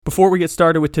Before we get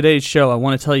started with today's show, I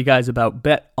want to tell you guys about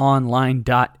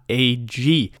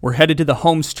betonline.ag. We're headed to the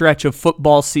home stretch of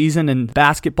football season and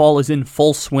basketball is in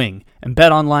full swing. And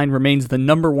BetOnline remains the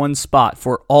number one spot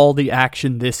for all the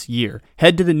action this year.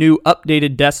 Head to the new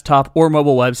updated desktop or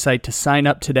mobile website to sign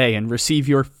up today and receive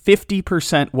your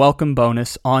 50% welcome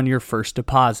bonus on your first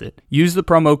deposit. Use the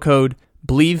promo code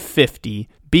BLEAV50,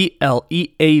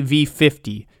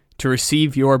 BLEAV50, to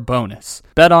receive your bonus.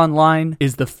 BetOnline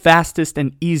is the fastest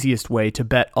and easiest way to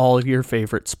bet all of your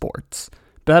favorite sports.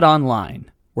 BetOnline,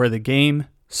 where the game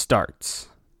starts.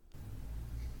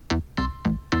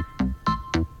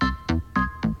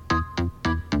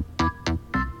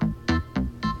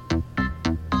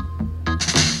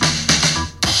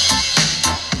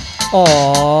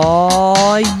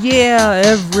 Aw, yeah,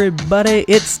 everybody,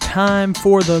 it's time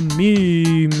for the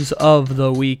Memes of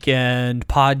the Weekend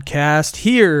podcast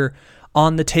here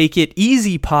on the Take It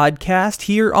Easy podcast,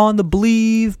 here on the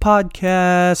Believe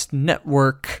Podcast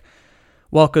Network.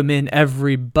 Welcome in,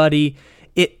 everybody.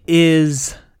 It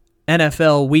is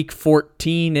NFL Week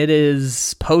 14. It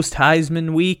is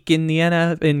post-Heisman week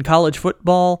in college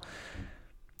football.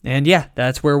 And yeah,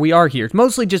 that's where we are here. It's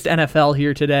mostly just NFL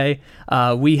here today.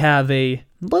 We have a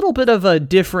little bit of a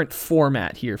different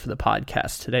format here for the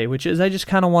podcast today, which is I just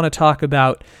kind of want to talk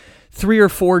about 3 or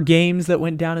 4 games that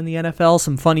went down in the NFL,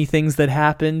 some funny things that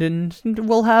happened, and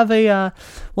we'll have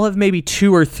maybe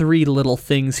 2 or 3 little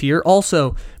things here.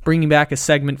 Also, bringing back a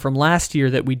segment from last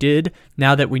year that we did,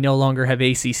 now that we no longer have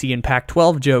ACC and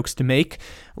Pac-12 jokes to make.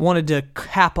 I wanted to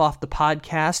cap off the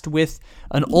podcast with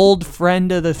an old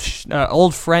friend of the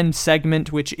old friend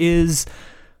segment, which is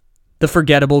the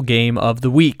forgettable game of the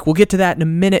week. We'll get to that in a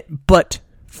minute, but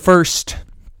first,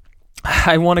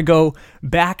 I want to go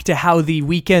back to how the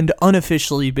weekend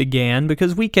unofficially began,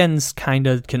 because weekends kind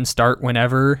of can start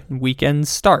whenever weekends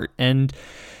start. And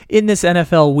in this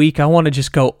NFL week, I want to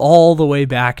just go all the way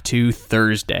back to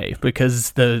Thursday,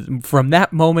 because from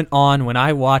that moment on, when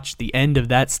I watched the end of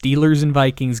that Steelers and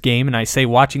Vikings game, and I say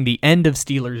watching the end of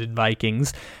Steelers and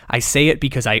Vikings, I say it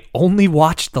because I only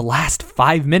watched the last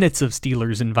 5 minutes of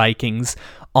Steelers and Vikings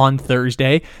on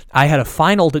Thursday. I had a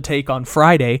final to take on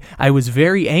Friday. I was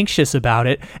very anxious about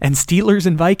it, and Steelers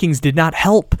and Vikings did not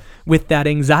help with that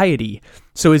anxiety.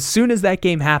 So as soon as that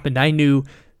game happened, I knew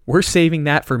we're saving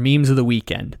that for Memes of the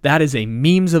Weekend. That is a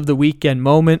Memes of the Weekend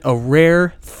moment, a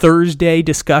rare Thursday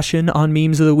discussion on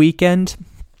Memes of the Weekend.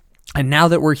 And now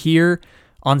that we're here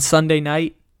on Sunday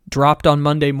night, dropped on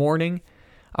Monday morning,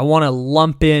 I want to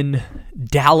lump in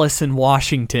Dallas and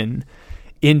Washington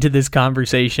into this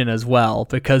conversation as well,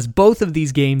 because both of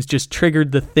these games just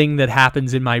triggered the thing that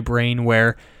happens in my brain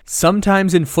where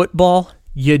sometimes in football,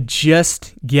 you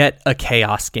just get a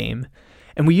chaos game.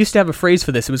 And we used to have a phrase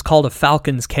for this. It was called a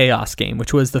Falcons chaos game,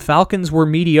 which was the Falcons were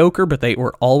mediocre, but they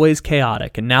were always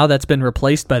chaotic. And now that's been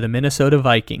replaced by the Minnesota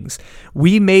Vikings.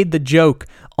 We made the joke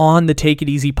on the Take It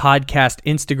Easy podcast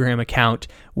Instagram account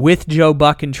with Joe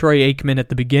Buck and Troy Aikman at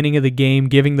the beginning of the game,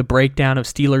 giving the breakdown of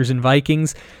Steelers and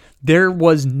Vikings. There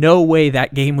was no way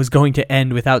that game was going to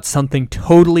end without something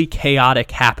totally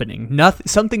chaotic happening.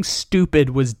 Something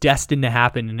stupid was destined to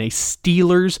happen in a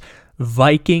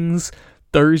Steelers-Vikings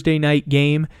Thursday night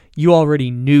game. You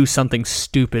already knew something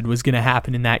stupid was going to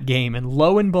happen in that game. And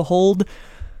lo and behold,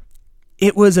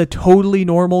 it was a totally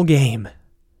normal game.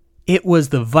 It was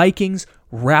the Vikings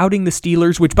routing the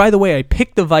Steelers, which, by the way, I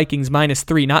picked the Vikings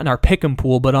 -3, not in our pick'em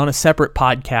pool, but on a separate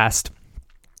podcast.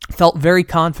 Felt very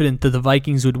confident that the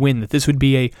Vikings would win, that this would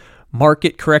be a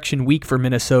market correction week for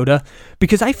Minnesota,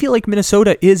 because I feel like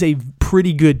Minnesota is a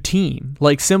pretty good team.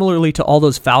 Like, similarly to all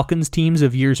those Falcons teams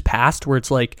of years past, where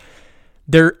it's like,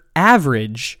 they're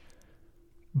average,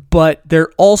 but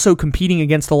they're also competing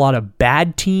against a lot of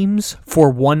bad teams for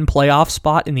one playoff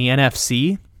spot in the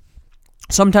NFC.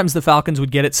 Sometimes the Falcons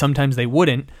would get it, sometimes they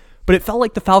wouldn't, but it felt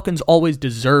like the Falcons always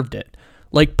deserved it.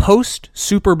 Like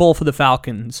post-Super Bowl for the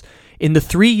Falcons, in the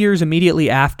 3 years immediately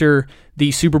after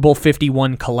the Super Bowl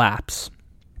 51 collapse,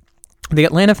 the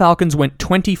Atlanta Falcons went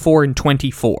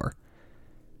 24-24.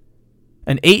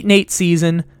 An 8-8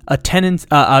 season, a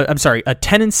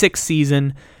 10-6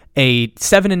 season, a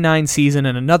 7-9 season,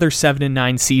 and another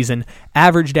 7-9 season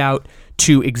averaged out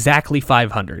to exactly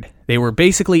 500. They were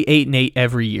basically 8-8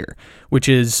 every year, which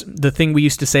is the thing we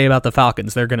used to say about the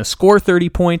Falcons. They're going to score 30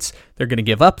 points, they're going to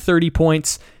give up 30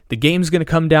 points, the game's going to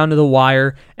come down to the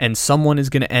wire, and someone is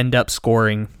going to end up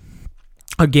scoring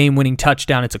a game-winning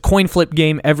touchdown. It's a coin flip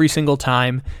game every single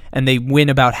time, and they win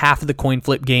about half of the coin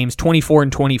flip games,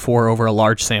 24-24 over a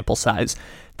large sample size.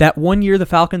 That one year the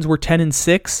Falcons were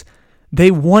 10-6, They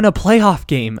won a playoff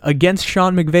game against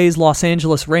Sean McVay's Los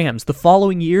Angeles Rams. The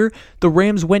following year, the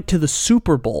Rams went to the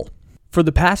Super Bowl. For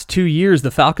the past 2 years,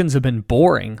 the Falcons have been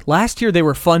boring. Last year, they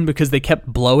were fun because they kept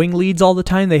blowing leads all the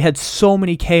time. They had so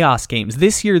many chaos games.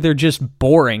 This year, they're just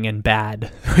boring and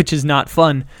bad, which is not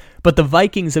fun. But the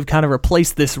Vikings have kind of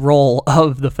replaced this role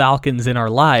of the Falcons in our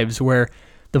lives, where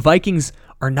the Vikings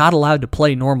are not allowed to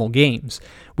play normal games.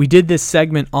 We did this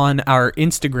segment on our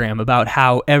Instagram about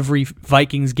how every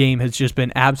Vikings game has just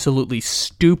been absolutely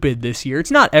stupid this year.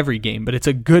 It's not every game, but it's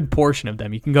a good portion of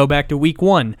them. You can go back to week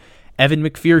 1. Evan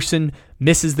McPherson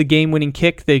misses the game-winning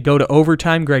kick. They go to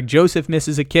overtime. Greg Joseph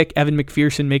misses a kick. Evan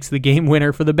McPherson makes the game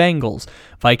winner for the Bengals.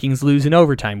 Vikings lose in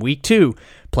overtime. Week 2,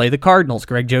 play the Cardinals.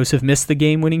 Greg Joseph missed the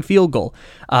game-winning field goal.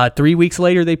 3 weeks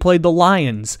later, they played the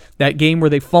Lions. That game where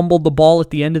they fumbled the ball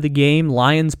at the end of the game.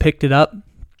 Lions picked it up,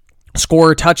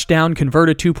 score a touchdown, convert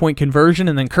a 2-point conversion,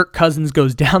 and then Kirk Cousins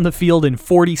goes down the field in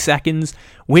 40 seconds,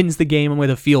 wins the game with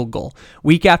a field goal.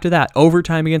 Week after that,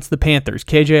 overtime against the Panthers,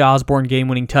 KJ Osborne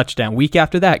game-winning touchdown. Week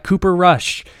after that, Cooper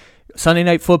Rush, Sunday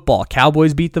Night Football,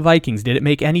 Cowboys beat the Vikings. Did it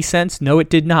make any sense? No, it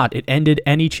did not. It ended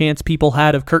any chance people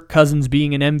had of Kirk Cousins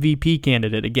being an MVP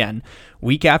candidate again.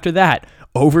 Week after that,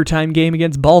 overtime game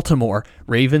against Baltimore.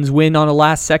 Ravens win on a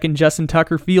last-second Justin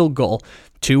Tucker field goal.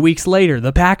 2 weeks later,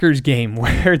 the Packers game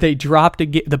where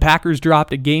the Packers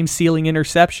dropped a game-sealing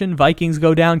interception. Vikings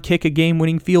go down, kick a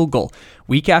game-winning field goal.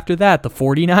 Week after that, the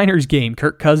 49ers game.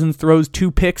 Kirk Cousins throws 2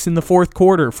 picks in the fourth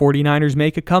quarter. 49ers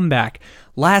make a comeback.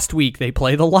 Last week, they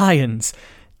play the Lions.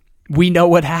 We know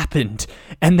what happened.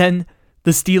 And then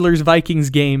the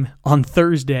Steelers-Vikings game on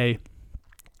Thursday,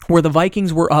 where the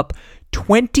Vikings were up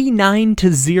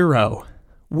 29-0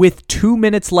 with 2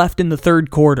 minutes left in the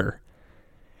third quarter.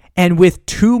 And with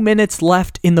 2 minutes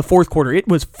left in the fourth quarter, it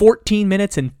was 14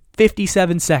 minutes and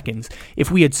 57 seconds.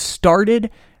 If we had started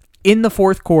in the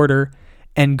fourth quarter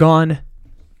and gone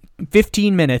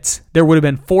 15 minutes, there would have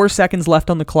been 4 seconds left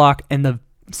on the clock, and the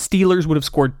Steelers would have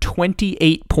scored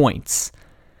 28 points.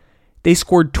 They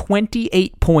scored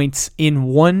 28 points in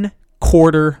 1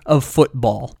 quarter of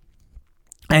football.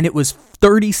 And it was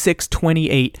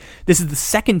 36-28. This is the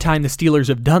second time the Steelers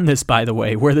have done this, by the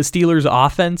way, where the Steelers'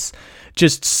 offense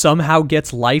just somehow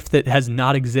gets life that has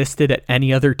not existed at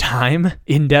any other time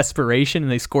in desperation,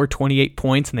 and they score 28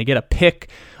 points, and they get a pick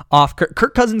off.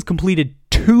 Kirk Cousins completed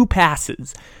 2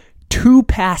 passes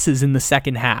in the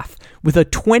second half with a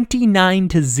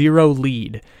 29-0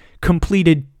 lead.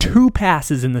 Completed 2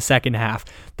 passes in the second half.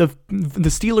 The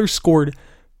Steelers scored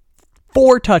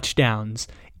 4 touchdowns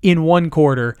in 1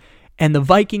 quarter, and the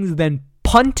Vikings then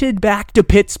punted back to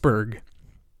Pittsburgh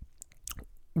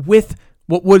with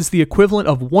what was the equivalent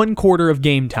of 1 quarter of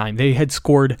game time. They had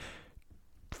scored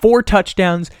 4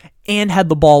 touchdowns and had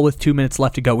the ball with 2 minutes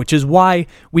left to go, which is why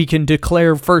we can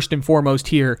declare first and foremost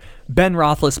here, Ben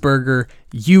Roethlisberger,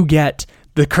 you get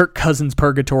the Kirk Cousins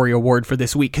Purgatory Award for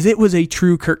this week, because it was a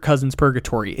true Kirk Cousins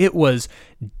Purgatory. It was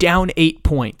down 8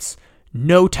 points,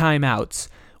 no timeouts,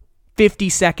 50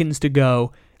 seconds to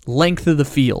go, length of the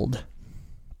field.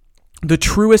 The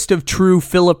truest of true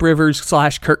Phillip Rivers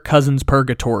 / Kirk Cousins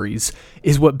purgatories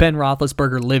is what Ben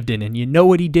Roethlisberger lived in. And you know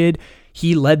what he did?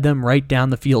 He led them right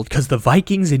down the field, because the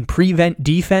Vikings in prevent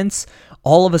defense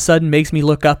all of a sudden makes me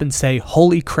look up and say,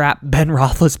 holy crap, Ben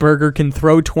Roethlisberger can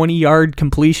throw 20-yard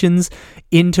completions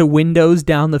into windows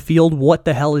down the field. What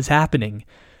the hell is happening?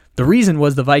 The reason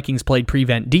was the Vikings played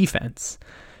prevent defense.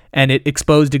 And it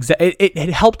exposed, it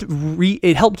helped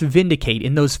vindicate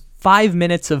in those 5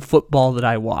 minutes of football that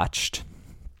I watched.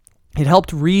 It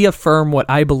helped reaffirm what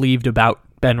I believed about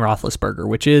Ben Roethlisberger,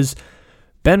 which is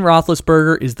Ben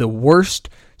Roethlisberger is the worst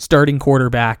starting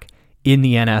quarterback in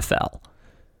the NFL.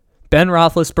 Ben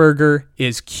Roethlisberger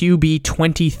is QB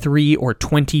 23 or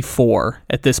 24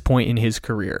 at this point in his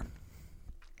career.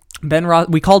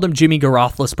 We called him Jimmy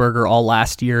Garothlisberger all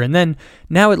last year, and then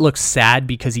now it looks sad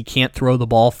because he can't throw the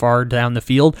ball far down the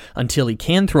field until he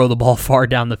can throw the ball far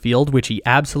down the field, which he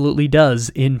absolutely does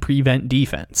in prevent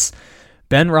defense.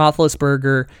 Ben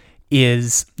Roethlisberger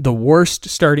is the worst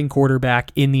starting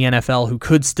quarterback in the NFL who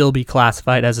could still be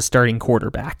classified as a starting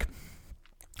quarterback.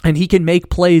 And he can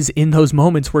make plays in those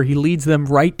moments where he leads them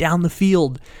right down the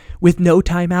field with no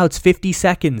timeouts, 50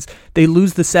 seconds. They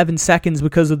lose the 7 seconds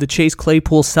because of the Chase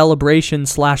Claypool celebration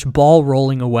 / ball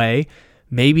rolling away.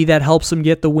 Maybe that helps them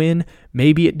get the win.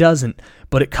 Maybe it doesn't.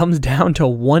 But it comes down to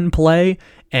one play,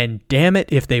 and damn it,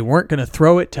 if they weren't going to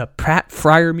throw it to Pat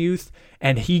Freiermuth,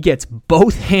 and he gets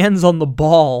both hands on the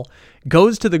ball,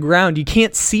 goes to the ground. You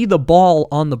can't see the ball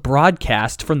on the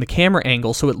broadcast from the camera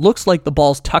angle, so it looks like the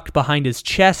ball's tucked behind his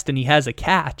chest and he has a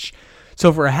catch.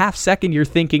 So for a half second, you're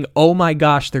thinking, oh my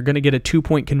gosh, they're going to get a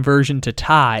 2-point conversion to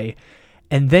tie.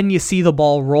 And then you see the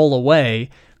ball roll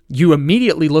away. You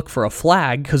immediately look for a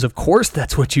flag because, of course,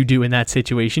 that's what you do in that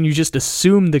situation. You just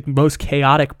assume the most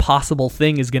chaotic possible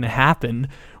thing is going to happen,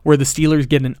 where the Steelers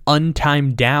get an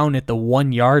untimed down at the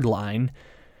 1-yard line.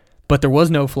 But there was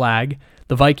no flag.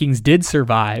 The Vikings did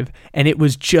survive, and it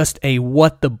was just a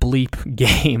what the bleep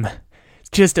game.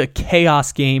 Just a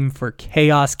chaos game for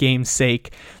chaos game's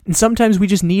sake. And sometimes we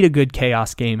just need a good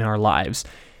chaos game in our lives.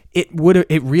 It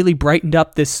really brightened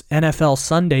up this NFL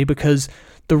Sunday because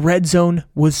the red zone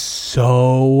was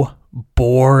so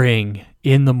boring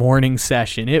in the morning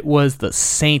session. It was the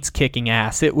Saints kicking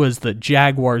ass. It was the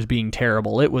Jaguars being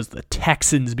terrible. It was the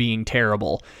Texans being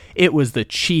terrible. It was the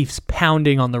Chiefs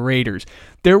pounding on the Raiders.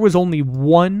 There was only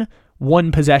one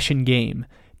possession game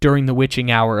during the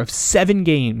witching hour of 7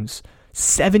 games.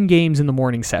 7 games in the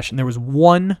morning session. There was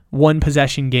one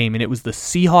possession game, and it was the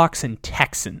Seahawks and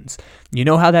Texans. You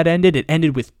know how that ended? It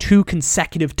ended with 2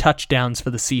 consecutive touchdowns for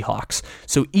the Seahawks.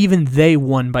 So even they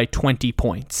won by 20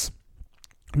 points.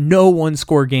 No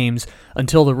one-score games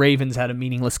until the Ravens had a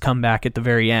meaningless comeback at the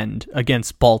very end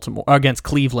against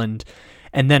Cleveland,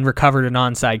 and then recovered an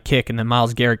onside kick, and then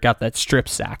Myles Garrett got that strip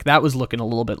sack. That was looking a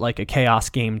little bit like a chaos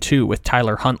game too, with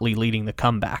Tyler Huntley leading the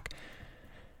comeback.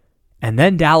 And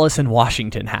then Dallas and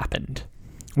Washington happened,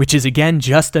 which is, again,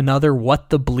 just another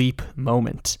what the bleep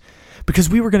moment. Because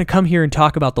we were going to come here and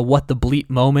talk about the what the bleep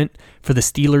moment for the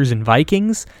Steelers and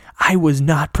Vikings, I was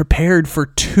not prepared for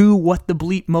 2 what the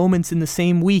bleep moments in the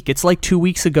same week. It's like 2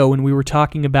 weeks ago when we were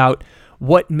talking about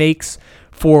what makes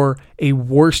for a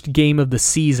worst game of the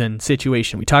season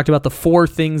situation. We talked about the 4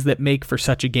 things that make for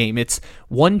such a game. It's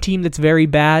one team that's very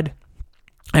bad,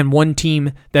 and one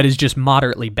team that is just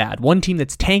moderately bad. One team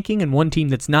that's tanking and one team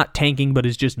that's not tanking but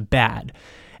is just bad.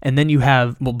 And then you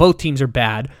have, both teams are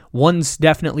bad. One's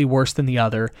definitely worse than the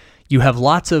other. You have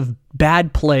lots of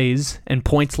bad plays and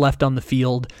points left on the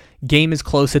field. Game is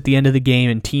close at the end of the game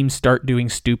and teams start doing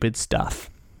stupid stuff,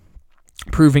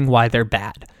 proving why they're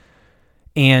bad.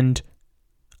 And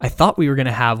I thought we were going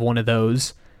to have one of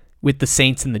those with the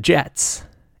Saints and the Jets.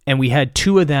 And we had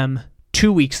 2 of them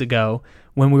 2 weeks ago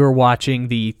when we were watching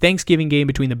the Thanksgiving game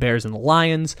between the Bears and the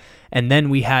Lions, and then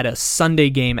we had a Sunday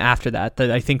game after that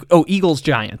I think,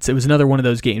 Eagles-Giants. It was another one of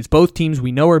those games. Both teams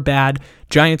we know are bad.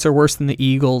 Giants are worse than the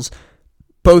Eagles.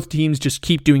 Both teams just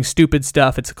keep doing stupid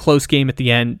stuff. It's a close game at the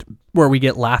end where we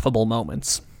get laughable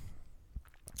moments.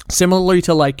 Similarly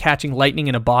to like catching lightning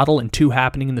in a bottle and 2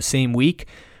 happening in the same week,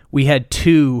 we had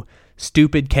 2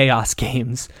 stupid chaos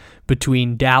games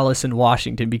between Dallas and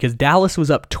Washington because Dallas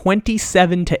was up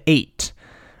 27-8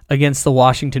 against the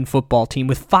Washington football team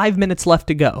with 5 minutes left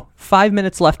to go. 5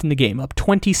 minutes left in the game, up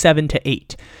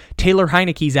 27-8. Taylor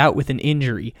Heineke's out with an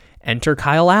injury. Enter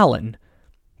Kyle Allen.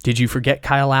 Did you forget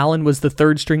Kyle Allen was the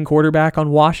 3rd-string quarterback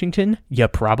on Washington? You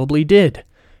probably did.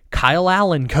 Kyle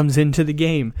Allen comes into the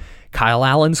game. Kyle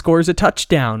Allen scores a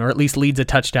touchdown, or at least leads a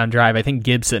touchdown drive. I think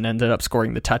Gibson ended up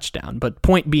scoring the touchdown. But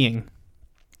point being,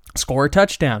 score a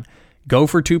touchdown. Go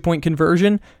for 2-point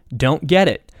conversion. Don't get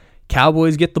it.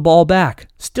 Cowboys get the ball back.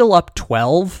 Still up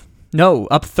 12. No,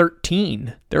 up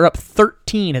 13. They're up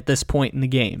 13 at this point in the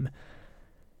game.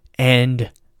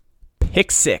 And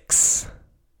pick 6.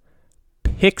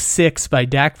 Pick 6 by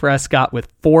Dak Prescott with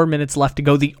 4 minutes left to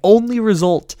go. The only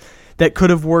result that could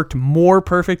have worked more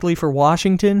perfectly for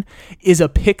Washington is a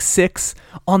pick 6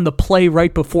 on the play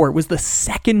right before. It was the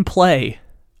second play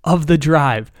of the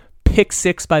drive. Pick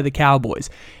 6 by the Cowboys.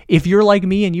 If you're like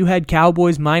me and you had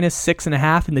Cowboys minus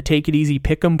 6.5 in the Take It Easy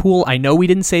Pick'em pool, I know we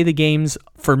didn't say the games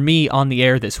for me on the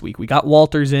air this week. We got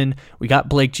Walters in, we got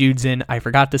Blake Judes in. I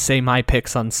forgot to say my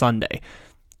picks on Sunday.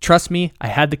 Trust me, I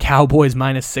had the Cowboys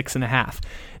minus 6.5.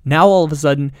 Now all of a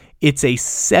sudden, it's a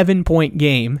 7-point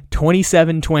game,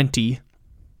 27-20,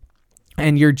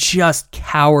 and you're just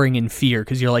cowering in fear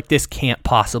because you're like, this can't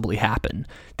possibly happen.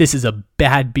 This is a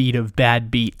bad beat of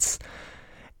bad beats.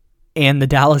 And the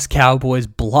Dallas Cowboys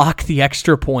block the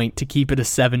extra point to keep it a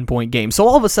 7-point game. So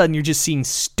all of a sudden, you're just seeing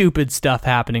stupid stuff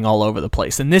happening all over the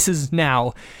place. And this is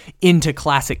now into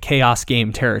classic chaos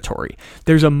game territory.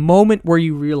 There's a moment where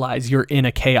you realize you're in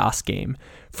a chaos game.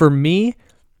 For me,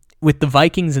 with the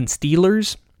Vikings and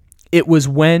Steelers, it was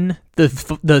when the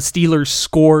Steelers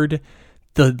scored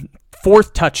the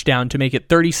 4th touchdown to make it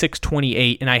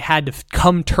 36-28, and I had to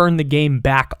come turn the game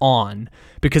back on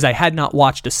because I had not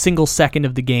watched a single second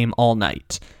of the game all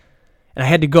night. And I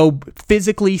had to go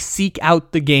physically seek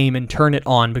out the game and turn it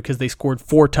on because they scored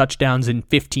 4 touchdowns in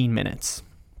 15 minutes.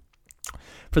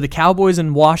 For the Cowboys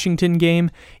and Washington game,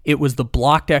 it was the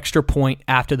blocked extra point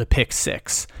after the pick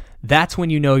 6. that's when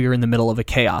you know you're in the middle of a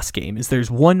chaos game. Is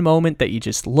there's one moment that you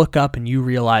just look up and you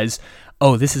realize,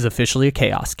 oh, this is officially a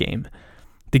chaos game.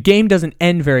 The game doesn't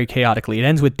end very chaotically. It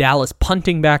ends with Dallas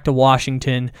punting back to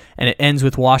Washington, and it ends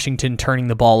with Washington turning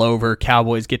the ball over.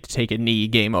 Cowboys get to take a knee,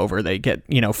 game over. They get,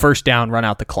 first down, run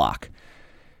out the clock.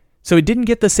 So it didn't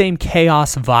get the same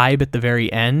chaos vibe at the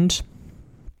very end,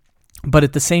 but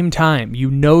at the same time,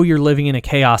 you know you're living in a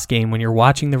chaos game when you're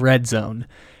watching the Red Zone,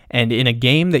 and in a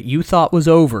game that you thought was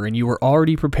over and you were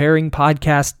already preparing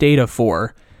podcast data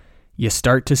for, you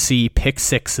start to see pick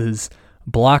sixes,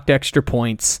 blocked extra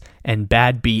points, and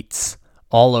bad beats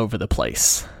all over the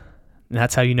place. And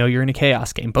that's how you know you're in a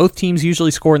chaos game. Both teams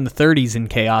usually score in the 30s in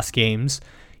chaos games.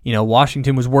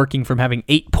 Washington was working from having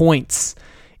 8 points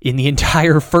in the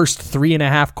entire first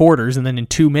 3.5 quarters, and then in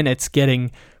 2 minutes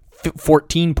getting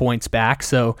 14 points back.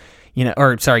 So,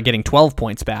 getting 12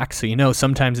 points back. So,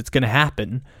 sometimes it's going to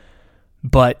happen.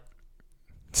 But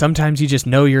sometimes you just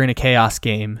know you're in a chaos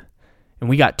game. And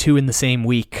we got 2 in the same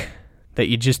week that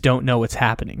you just don't know what's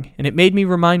happening. And it made me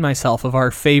remind myself of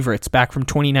our favorites back from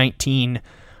 2019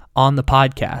 on the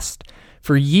podcast.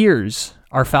 For years,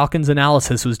 our Falcons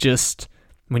analysis was just,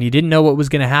 when you didn't know what was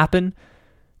going to happen,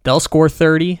 they'll score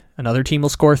 30, another team will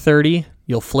score 30,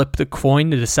 you'll flip the coin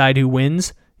to decide who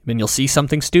wins, and you'll see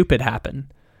something stupid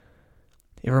happen.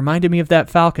 It reminded me of that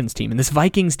Falcons team. And this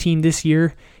Vikings team this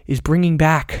year is bringing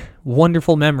back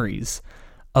wonderful memories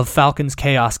of Falcons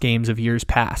chaos games of years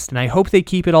past. And I hope they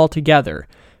keep it all together,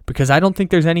 because I don't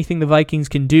think there's anything the Vikings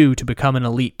can do to become an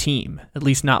elite team, at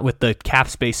least not with the cap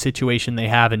space situation they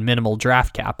have and minimal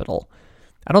draft capital.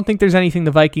 I don't think there's anything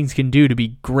the Vikings can do to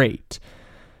be great.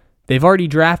 They've already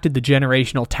drafted the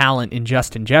generational talent in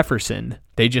Justin Jefferson.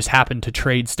 They just happened to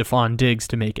trade Stephon Diggs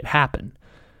to make it happen.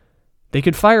 They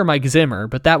could fire Mike Zimmer,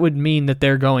 but that would mean that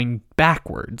they're going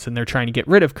backwards, and they're trying to get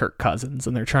rid of Kirk Cousins,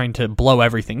 and they're trying to blow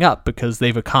everything up because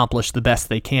they've accomplished the best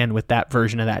they can with that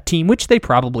version of that team, which they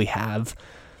probably have.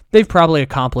 They've probably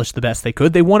accomplished the best they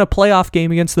could. They won a playoff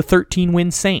game against the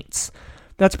 13-win Saints.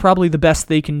 That's probably the best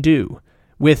they can do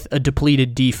with a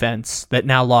depleted defense that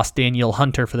now lost Danielle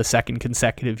Hunter for the second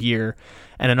consecutive year,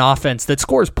 and an offense that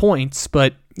scores points,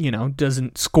 but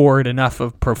doesn't score at enough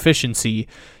of proficiency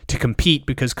to compete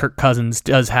because Kirk Cousins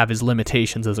does have his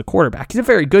limitations as a quarterback. He's a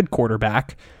very good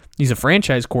quarterback. He's a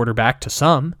franchise quarterback to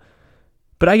some,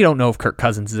 but I don't know if Kirk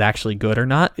Cousins is actually good or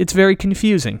not. It's very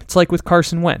confusing. It's like with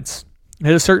Carson Wentz.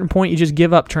 At a certain point, you just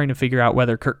give up trying to figure out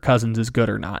whether Kirk Cousins is good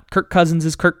or not. Kirk Cousins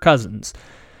is Kirk Cousins.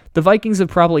 The Vikings have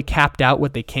probably capped out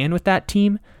what they can with that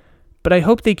team, but I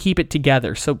hope they keep it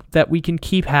together so that we can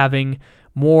keep having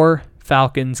more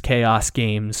Falcons chaos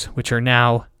games, which are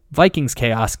now Vikings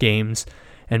chaos games,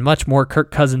 and much more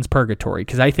Kirk Cousins purgatory,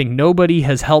 because I think nobody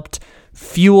has helped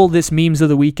fuel this Memes of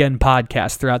the Weekend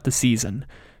podcast throughout the season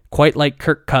quite like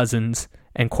Kirk Cousins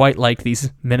and quite like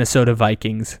these Minnesota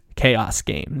Vikings chaos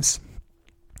games.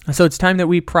 So it's time that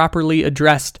we properly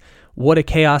addressed what a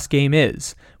chaos game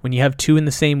is. When you have 2 in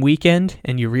the same weekend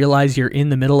and you realize you're in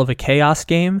the middle of a chaos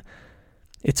game,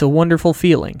 it's a wonderful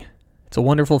feeling. It's a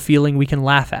wonderful feeling we can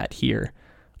laugh at here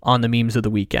on the Memes of the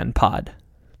Weekend pod.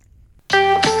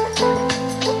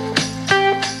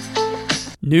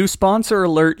 New sponsor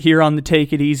alert here on the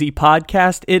Take It Easy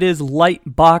podcast. It is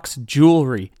Lightbox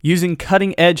Jewelry. Using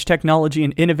cutting-edge technology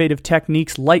and innovative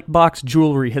techniques, Lightbox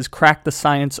Jewelry has cracked the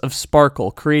science of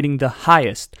sparkle, creating the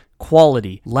highest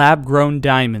quality lab-grown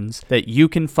diamonds that you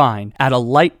can find at a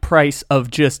light price of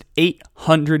just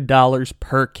 $800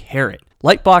 per carat.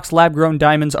 Lightbox lab-grown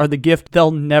diamonds are the gift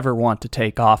they'll never want to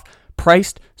take off,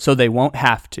 priced so they won't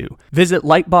have to. Visit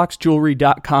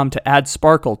lightboxjewelry.com to add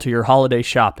sparkle to your holiday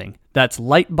shopping. That's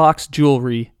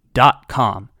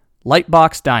lightboxjewelry.com.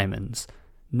 Lightbox Diamonds.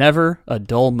 Never a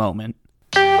dull moment.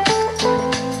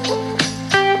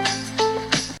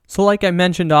 So like I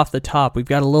mentioned off the top, we've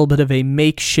got a little bit of a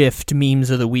makeshift Memes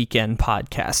of the Weekend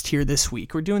podcast here this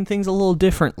week. We're doing things a little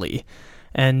differently.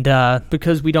 And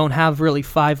because we don't have really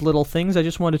 5 little things, I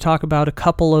just want to talk about a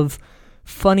couple of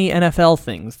funny NFL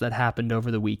things that happened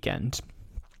over the weekend.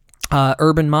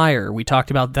 Urban Meyer, we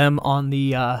talked about them on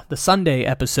the Sunday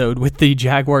episode with the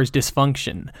Jaguars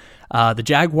dysfunction. The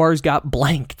Jaguars got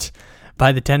blanked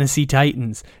by the Tennessee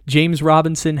Titans. James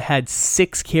Robinson had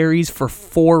 6 carries for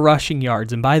 4 rushing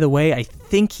yards. And by the way, I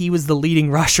think he was the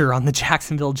leading rusher on the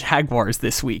Jacksonville Jaguars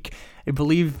this week. I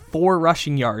believe 4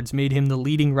 rushing yards made him the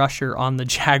leading rusher on the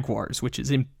Jaguars, which is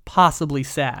impossibly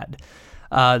sad.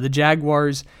 The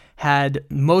Jaguars had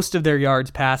most of their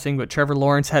yards passing, but Trevor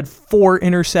Lawrence had 4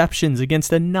 interceptions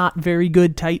against a not very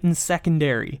good Titans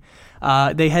secondary.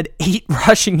 They had 8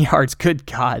 rushing yards. Good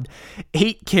God.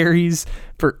 8 carries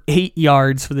for 8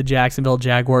 yards for the Jacksonville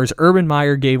Jaguars. Urban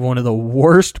Meyer gave one of the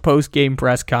worst post-game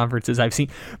press conferences I've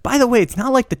seen. By the way, it's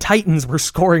not like the Titans were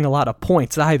scoring a lot of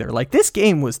points either. Like, this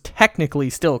game was technically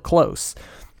still close,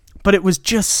 but it was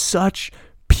just such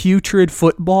putrid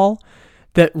football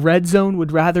that Red Zone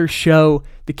would rather show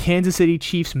the Kansas City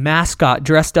Chiefs mascot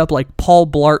dressed up like Paul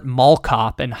Blart Mall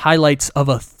Cop and highlights of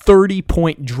a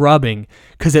 30-point drubbing,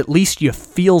 because at least you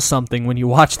feel something when you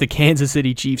watch the Kansas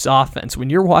City Chiefs offense. When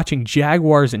you're watching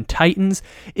Jaguars and Titans,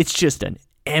 it's just an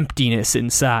emptiness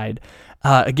inside.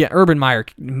 Again, Urban Meyer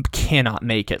cannot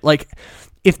make it. Like,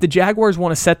 if the Jaguars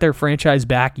want to set their franchise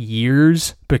back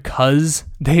years because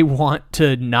they want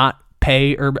to not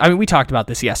pay Urban, I mean, we talked about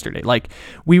this yesterday. Like,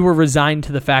 we were resigned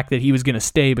to the fact that he was going to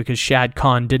stay because Shad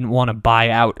Khan didn't want to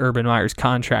buy out Urban Meyer's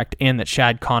contract, and that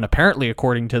Shad Khan, apparently,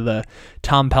 according to the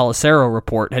Tom Pelissero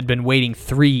report, had been waiting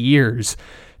 3 years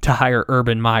to hire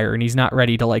Urban Meyer, and he's not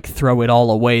ready to, like, throw it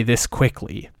all away this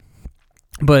quickly.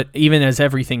 But even as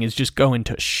everything is just going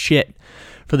to shit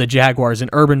for the Jaguars, and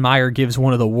Urban Meyer gives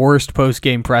one of the worst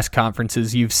post-game press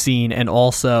conferences you've seen, and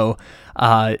also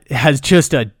has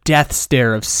just a death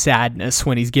stare of sadness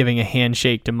when he's giving a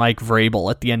handshake to Mike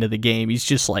Vrabel at the end of the game. He's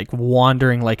just like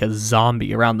wandering like a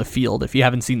zombie around the field. If you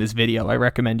haven't seen this video, I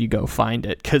recommend you go find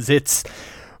it, because it's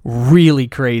really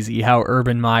crazy how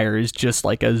Urban Meyer is just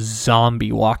like a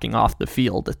zombie walking off the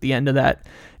field at the end of that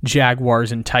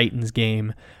Jaguars and Titans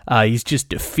game. He's just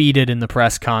defeated in the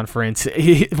press conference.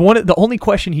 The only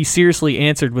question he seriously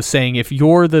answered was saying, if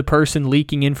you're the person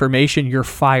leaking information, you're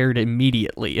fired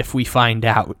immediately if we find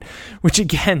out. Which,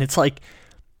 again, it's like,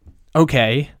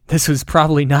 okay, this was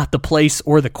probably not the place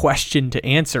or the question to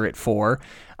answer it for.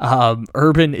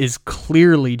 Urban is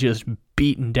clearly just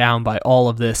beaten down by all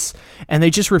of this, and they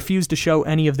just refuse to show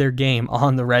any of their game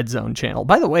on the Red Zone channel.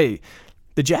 By the way,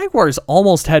 the Jaguars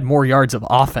almost had more yards of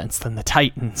offense than the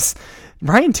Titans.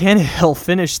 Ryan Tannehill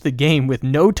finished the game with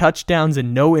no touchdowns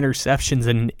and no interceptions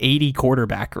and an 80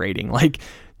 quarterback rating. Like,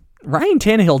 Ryan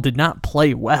Tannehill did not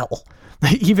play well,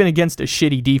 even against a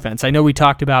shitty defense. I know we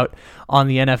talked about on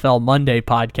the NFL Monday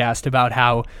podcast about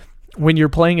how when you're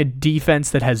playing a defense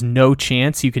that has no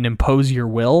chance, you can impose your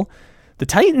will. The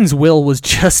Titans' will was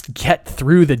just get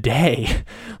through the day.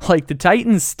 Like, the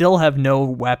Titans still have no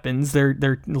weapons.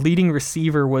 Their leading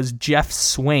receiver was Jeff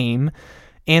Swaim,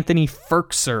 Anthony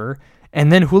Firkser,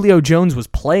 and then Julio Jones was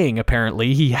playing,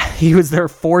 apparently. He was their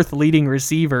 4th leading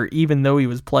receiver, even though he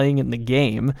was playing in the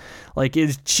game. Like,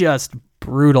 it's just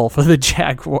brutal for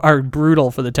the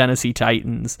brutal for the Tennessee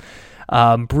Titans.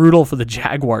 Brutal for the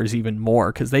Jaguars even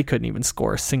more, because they couldn't even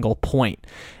score a single point.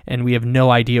 And we have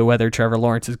no idea whether Trevor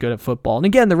Lawrence is good at football. And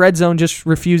again, the Red Zone just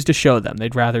refused to show them.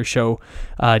 They'd rather show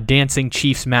dancing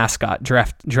Chiefs mascot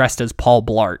dressed as Paul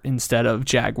Blart instead of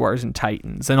Jaguars and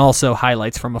Titans. And also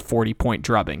highlights from a 40-point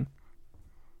drubbing.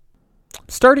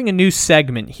 Starting a new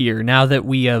segment here now that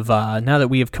we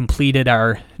have completed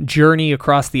our journey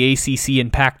across the ACC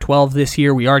and Pac-12 this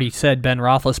year. We already said Ben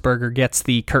Roethlisberger gets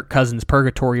the Kirk Cousins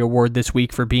Purgatory Award this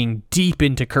week for being deep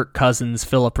into Kirk Cousins,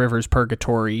 Phillip Rivers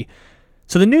purgatory.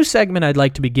 So the new segment I'd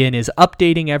like to begin is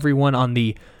updating everyone on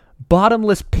the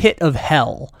bottomless pit of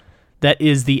hell that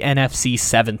is the NFC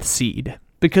 7th seed,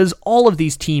 because all of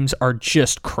these teams are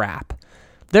just crap.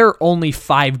 There are only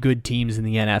 5 good teams in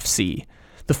the NFC.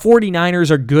 The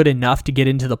 49ers are good enough to get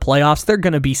into the playoffs. They're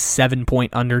going to be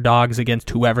 7-point underdogs against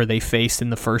whoever they face in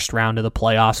the first round of the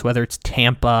playoffs, whether it's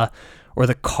Tampa or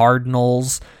the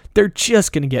Cardinals. They're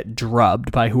just going to get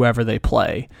drubbed by whoever they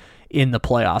play in the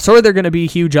playoffs. Or they're going to be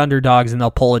huge underdogs and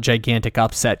they'll pull a gigantic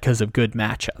upset because of good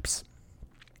matchups.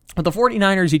 But the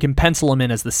 49ers, you can pencil them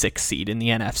in as the 6th seed in the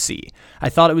NFC. I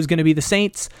thought it was going to be the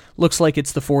Saints. Looks like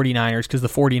it's the 49ers, because the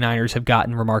 49ers have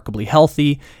gotten remarkably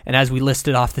healthy. And as we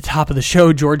listed off the top of the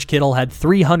show, George Kittle had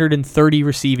 330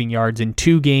 receiving yards in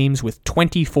 2 games with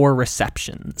 24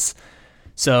 receptions.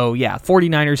 So yeah,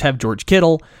 49ers have George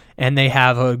Kittle, and they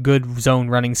have a good zone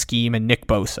running scheme and Nick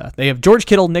Bosa. They have George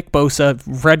Kittle, Nick Bosa,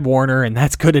 Fred Warner, and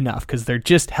that's good enough because they're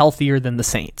just healthier than the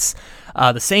Saints.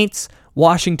 The Saints,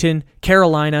 Washington,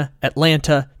 Carolina,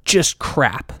 Atlanta, just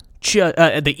crap.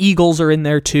 The Eagles are in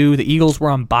there too. The Eagles were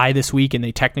on bye this week, and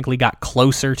they technically got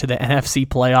closer to the NFC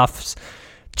playoffs.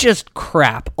 Just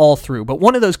crap all through. But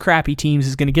one of those crappy teams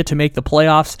is going to get to make the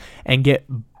playoffs and get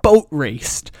boat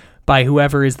raced by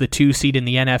whoever is the 2 seed in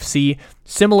the NFC,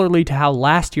 similarly to how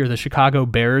last year the Chicago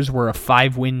Bears were a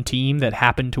 5-win team that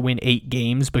happened to win 8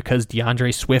 games because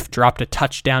DeAndre Swift dropped a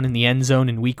touchdown in the end zone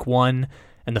in week 1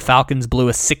 and the Falcons blew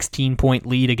a 16-point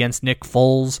lead against Nick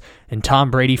Foles, and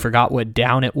Tom Brady forgot what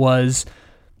down it was.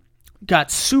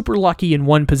 Got super lucky in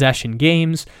one-possession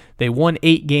games. They won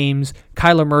 8 games.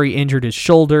 Kyler Murray injured his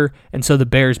shoulder, and so the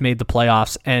Bears made the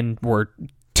playoffs and were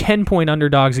 10-point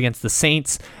underdogs against the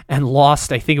Saints and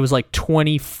lost, I think it was like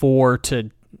 24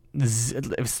 to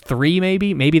it was 3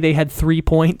 maybe. Maybe they had 3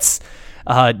 points.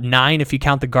 9 if you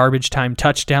count the garbage time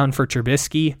touchdown for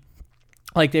Trubisky.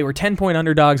 Like, they were 10-point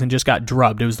underdogs and just got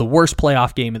drubbed. It was the worst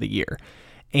playoff game of the year.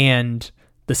 And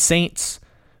the Saints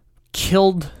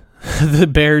killed the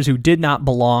Bears, who did not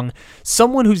belong.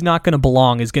 Someone who's not going to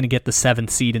belong is going to get the 7th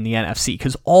seed in the NFC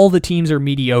because all the teams are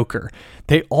mediocre.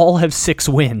 They all have 6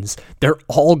 wins. They're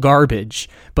all garbage,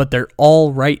 but they're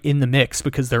all right in the mix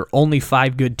because there are only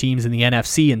 5 good teams in the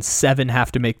NFC and 7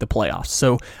 have to make the playoffs.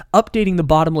 So, updating the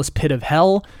bottomless pit of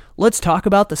hell, let's talk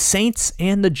about the Saints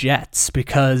and the Jets,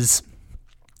 because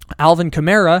Alvin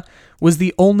Kamara was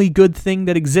the only good thing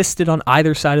that existed on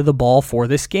either side of the ball for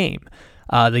this game.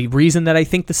 The reason that I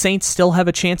think the Saints still have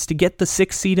a chance to get the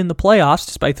 6th seed in the playoffs,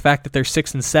 despite the fact that they're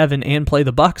 6-7 and play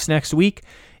the Bucs next week,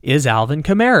 is Alvin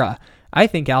Kamara. I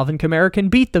think Alvin Kamara can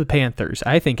beat the Panthers.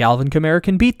 I think Alvin Kamara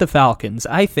can beat the Falcons.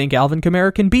 I think Alvin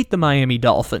Kamara can beat the Miami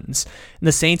Dolphins. And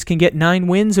the Saints can get 9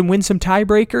 wins and win some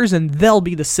tiebreakers, and they'll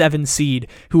be the 7 seed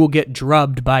who will get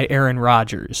drubbed by Aaron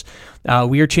Rodgers.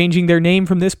 We are changing their name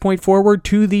from this point forward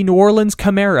to the New Orleans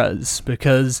Camaras,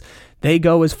 because they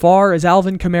go as far as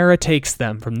Alvin Kamara takes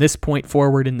them from this point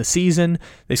forward in the season.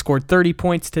 They scored 30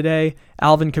 points today.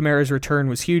 Alvin Kamara's return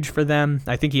was huge for them.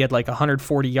 I think he had like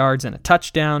 140 yards and a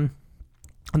touchdown.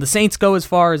 And the Saints go as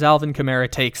far as Alvin Kamara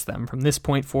takes them from this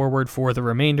point forward for the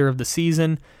remainder of the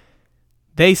season.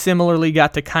 They similarly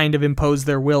got to kind of impose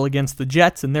their will against the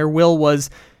Jets, and their will was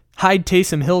hide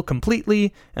Taysom Hill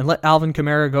completely and let Alvin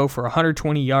Kamara go for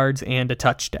 120 yards and a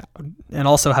touchdown, and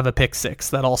also have a pick 6.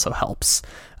 That also helps.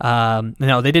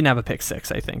 No, they didn't have a pick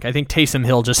 6, I think. I think Taysom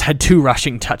Hill just had 2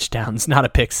 rushing touchdowns, not a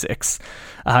pick 6.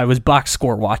 I was box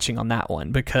score watching on that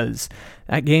one because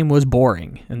that game was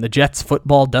boring, and the Jets'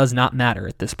 football does not matter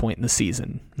at this point in the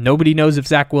season. Nobody knows if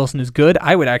Zach Wilson is good.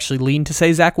 I would actually lean to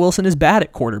say Zach Wilson is bad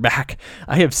at quarterback.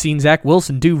 I have seen Zach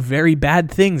Wilson do very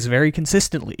bad things very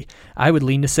consistently. I would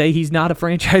lean to say he's not a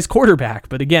franchise quarterback,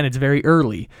 but again, it's very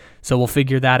early, so we'll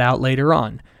figure that out later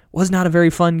on. Was not a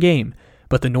very fun game,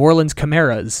 but the New Orleans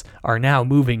Camaras are now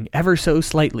moving ever so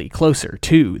slightly closer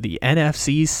to the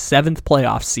NFC's 7th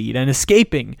playoff seed and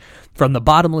escaping from the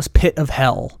bottomless pit of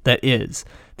hell that is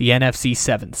the NFC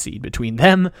 7th seed. Between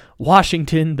them,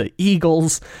 Washington, the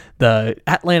Eagles, the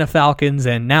Atlanta Falcons,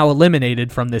 and now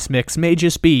eliminated from this mix may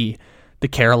just be the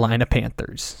Carolina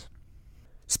Panthers.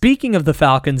 Speaking of the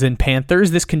Falcons and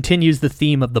Panthers, this continues the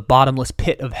theme of the bottomless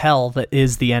pit of hell that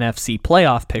is the NFC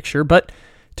playoff picture, but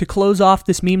to close off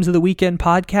this Memes of the Weekend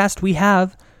podcast, we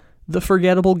have the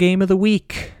Forgettable Game of the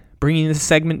Week, bringing this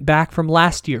segment back from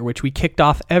last year, which we kicked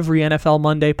off every NFL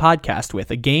Monday podcast with,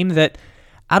 a game that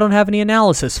I don't have any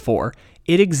analysis for.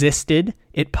 It existed,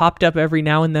 it popped up every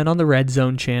now and then on the Red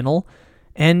Zone channel,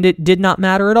 and it did not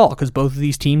matter at all, because both of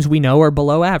these teams we know are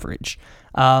below average.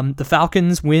 The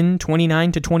Falcons win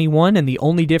 29-21, and the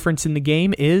only difference in the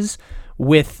game is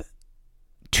with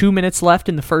 2 minutes left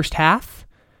in the first half,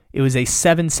 it was a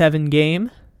 7-7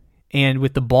 game, and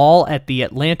with the ball at the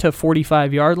Atlanta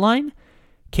 45-yard line,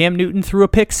 Cam Newton threw a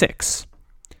pick 6.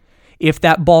 If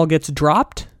that ball gets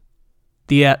dropped,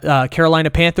 the Carolina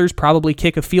Panthers probably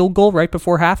kick a field goal right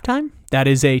before halftime. That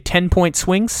is a 10-point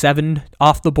swing, 7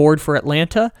 off the board for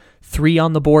Atlanta, 3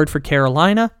 on the board for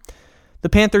Carolina. The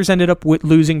Panthers ended up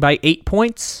losing by 8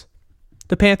 points.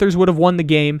 The Panthers would have won the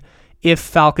game if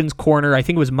Falcons corner, I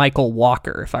think it was Michael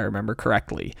Walker, if I remember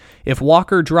correctly. If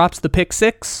Walker drops the pick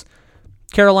 6,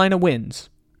 Carolina wins.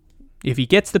 If he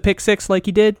gets the pick 6 like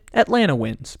he did, Atlanta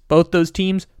wins. Both those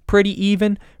teams, pretty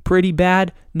even, pretty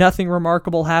bad. Nothing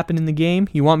remarkable happened in the game.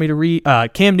 You want me to read?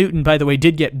 Cam Newton, by the way,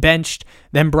 did get benched,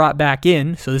 then brought back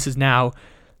in. So this is now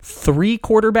 3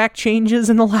 quarterback changes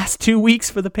in the last 2 weeks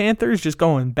for the Panthers, just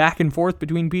going back and forth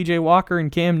between PJ Walker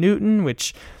and Cam Newton,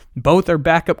 which both are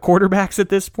backup quarterbacks at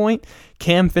this point.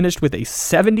 Cam finished with a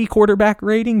 70 quarterback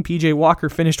rating. PJ Walker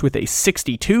finished with a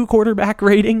 62 quarterback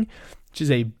rating, which is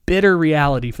a bitter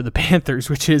reality for the Panthers,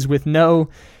 which is with no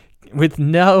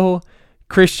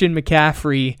Christian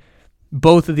McCaffrey,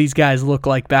 both of these guys look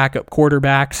like backup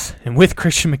quarterbacks. And with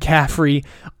Christian McCaffrey,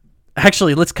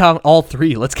 actually, let's count all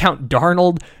 3. Let's count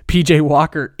Darnold, PJ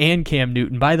Walker, and Cam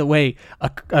Newton. By the way,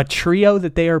 a trio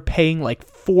that they are paying like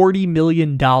 $40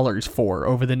 million for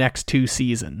over the next 2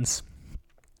 seasons.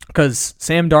 Because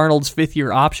Sam Darnold's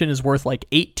 5th-year option is worth like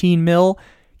 $18 million.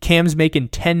 Cam's making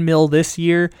 $10 million this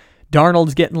year.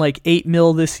 Darnold's getting like $8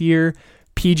 million this year.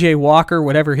 PJ Walker,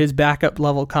 whatever his backup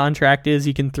level contract is,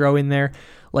 you can throw in there.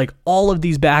 Like all of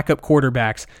these backup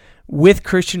quarterbacks. With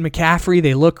Christian McCaffrey,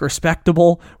 they look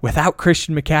respectable. Without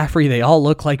Christian McCaffrey, they all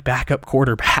look like backup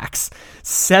quarterbacks.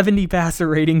 70 passer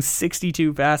rating,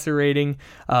 62 passer rating.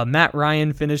 Matt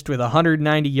Ryan finished with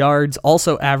 190 yards,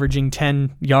 also averaging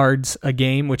 10 yards a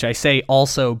game, which I say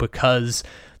also because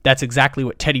that's exactly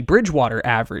what Teddy Bridgewater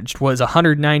averaged, was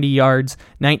 190 yards,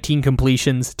 19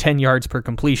 completions, 10 yards per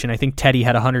completion. I think Teddy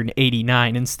had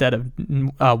 189 instead of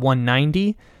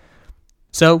 190.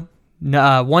 So,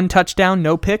 one touchdown,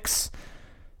 no picks.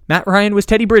 Matt Ryan was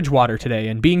Teddy Bridgewater today,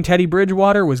 and being Teddy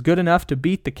Bridgewater was good enough to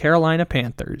beat the Carolina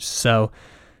Panthers. So,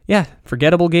 yeah,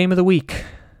 forgettable game of the week.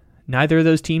 Neither of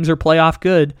those teams are playoff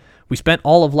good. We spent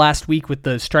all of last week with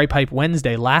the Stripe Hype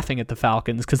Wednesday laughing at the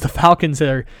Falcons because the Falcons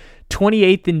are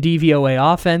 28th in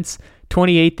DVOA offense,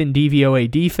 28th in DVOA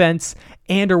defense,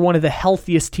 and are one of the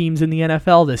healthiest teams in the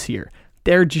NFL this year.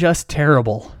 They're just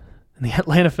terrible. And the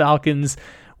Atlanta Falcons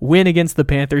win against the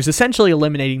Panthers, essentially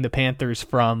eliminating the Panthers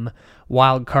from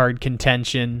wild card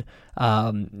contention.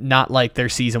 Not like their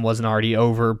season wasn't already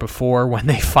over before when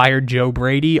they fired Joe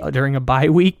Brady during a bye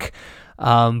week.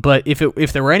 But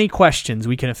if there were any questions,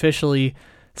 we can officially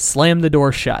slam the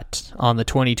door shut on the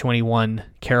 2021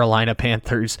 Carolina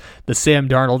Panthers. The Sam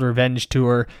Darnold revenge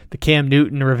tour, the Cam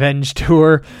Newton revenge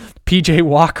tour, PJ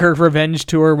Walker revenge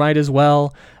tour might as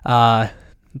well.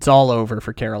 It's all over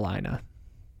for Carolina.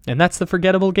 And that's the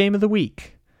forgettable game of the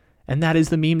week. And that is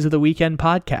the Memes of the Weekend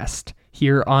podcast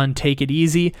here on Take It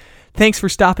Easy. Thanks for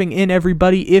stopping in,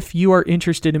 everybody. If you are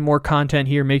interested in more content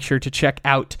here, make sure to check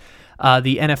out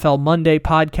the NFL Monday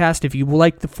podcast. If you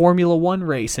like the Formula One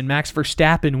race and Max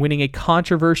Verstappen winning a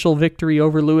controversial victory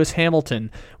over Lewis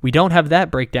Hamilton, we don't have that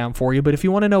breakdown for you. But if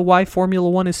you want to know why Formula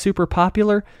One is super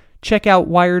popular, check out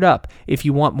Wired Up. If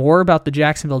you want more about the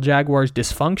Jacksonville Jaguars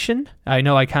dysfunction, I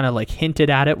know I kind of hinted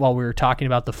at it while we were talking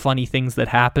about the funny things that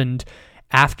happened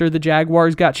after the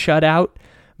Jaguars got shut out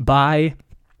by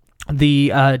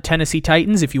the Tennessee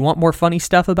Titans. If you want more funny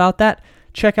stuff about that,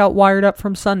 check out Wired Up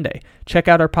from Sunday. Check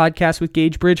out our podcast with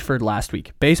Gage Bridgeford last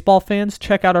week. Baseball fans,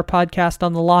 check out our podcast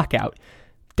on the lockout.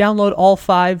 Download all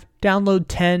 5, download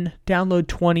 10, download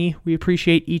 20. We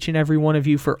appreciate each and every one of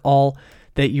you for all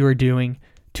that you are doing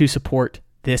to support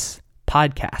this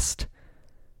podcast.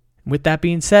 With that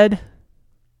being said,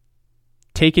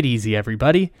 take it easy,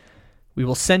 everybody. We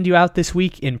will send you out this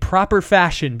week in proper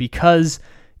fashion because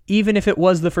even if it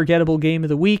was the forgettable game of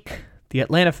the week, the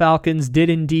Atlanta Falcons did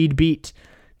indeed beat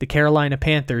the Carolina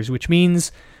Panthers, which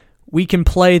means we can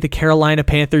play the Carolina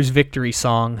Panthers victory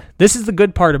song. This is the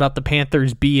good part about the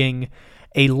Panthers being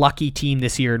a lucky team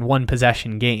this year in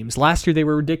one-possession games. Last year, they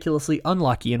were ridiculously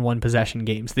unlucky in one-possession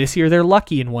games. This year, they're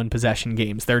lucky in one-possession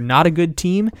games. They're not a good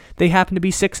team. They happen to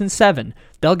be 6-7.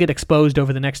 They'll get exposed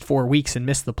over the next 4 weeks and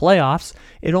miss the playoffs.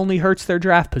 It only hurts their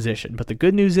draft position. But the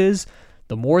good news is,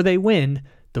 the more they win,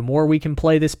 the more we can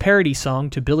play this parody song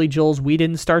to Billy Joel's We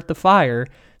Didn't Start the Fire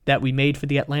that we made for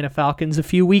the Atlanta Falcons a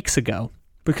few weeks ago.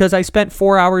 Because I spent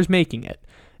 4 hours making it.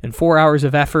 And 4 hours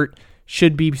of effort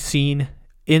should be seen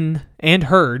in and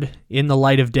heard in the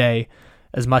light of day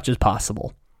as much as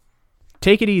possible.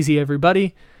 Take it easy,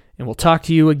 everybody, and we'll talk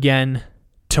to you again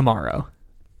tomorrow.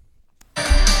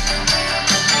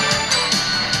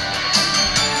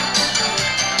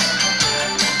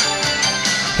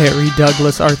 Harry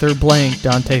Douglas, Arthur Blank,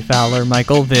 Dante Fowler,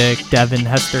 Michael Vick, Devin,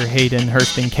 Hester, Hayden,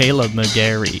 Hurston, Caleb,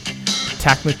 McGarry,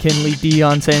 Tack McKinley,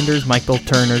 Deion Sanders, Michael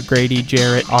Turner, Grady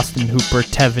Jarrett, Austin Hooper,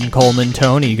 Tevin Coleman,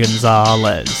 Tony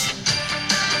Gonzalez.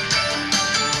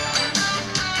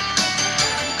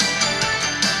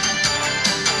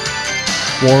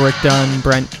 Warwick Dunn,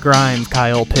 Brent Grimes,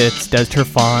 Kyle Pitts, Des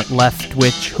Trefant,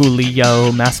 Leftwich,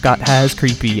 Julio, Mascot has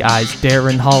creepy eyes,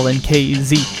 Darren Holland,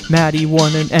 KZ, Maddie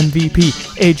won an MVP,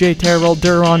 AJ Terrell,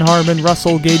 Duron Harmon,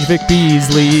 Russell Gage, Vic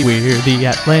Beasley. We're the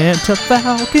Atlanta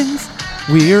Falcons.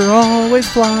 We're always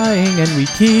flying and we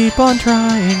keep on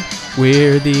trying.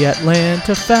 We're the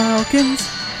Atlanta Falcons.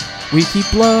 We keep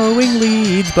blowing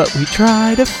leads, but we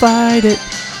try to fight it.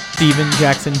 Steven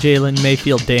Jackson, Jalen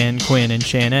Mayfield, Dan Quinn, and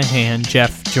Shanahan,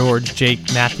 Jeff, George, Jake,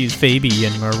 Matthews,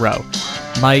 Fabian, Moreau,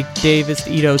 Mike Davis,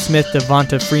 Ito Smith,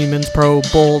 Devonta Freeman's Pro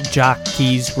Bowl, Jock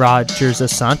Keys, Rogers,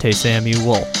 Asante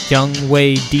Samuel, Young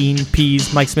Wade, Dean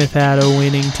Pease, Mike Smith had a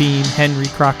winning team, Henry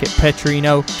Crockett,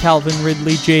 Petrino, Calvin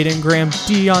Ridley, Jaden Graham,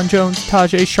 Deion Jones,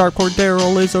 Tajay Sharp,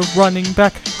 Cordero is a running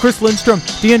back, Chris Lindstrom,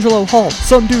 D'Angelo Hall,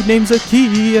 some dude named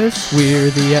Zacchaeus. We're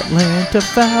the Atlanta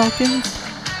Falcons.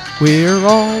 We're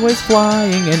always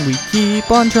flying and we keep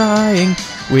on trying.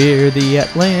 We're the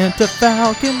Atlanta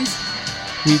Falcons.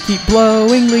 We keep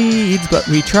blowing leads, but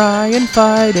we try and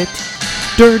fight it.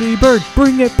 Dirty Bird,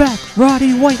 bring it back.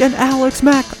 Roddy White and Alex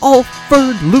Mack.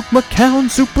 Alford, Luke McCown,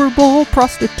 Super Bowl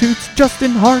prostitutes.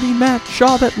 Justin Hardy, Matt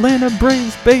Schaub, Atlanta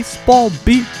Braves baseball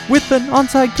beat with an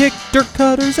onside kick. Dirk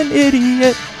Cutter's an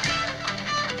idiot.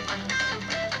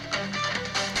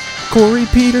 Corey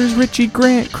Peters, Richie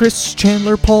Grant, Chris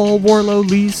Chandler, Paul Warlow,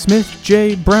 Lee Smith,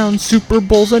 Jay Brown, Super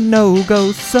Bowl's a no-go.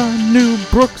 Sanu,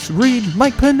 Brooks, Reed,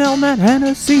 Mike Pennell, Matt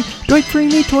Hennessy, Dwight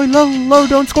Freeney, Toy Lolo,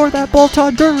 don't score that ball,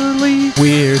 Todd Gurley.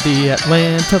 We're the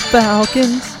Atlanta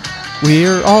Falcons.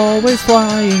 We're always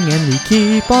flying and we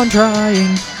keep on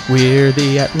trying. We're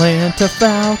the Atlanta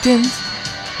Falcons.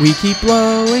 We keep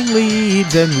blowing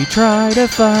leads and we try to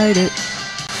fight it.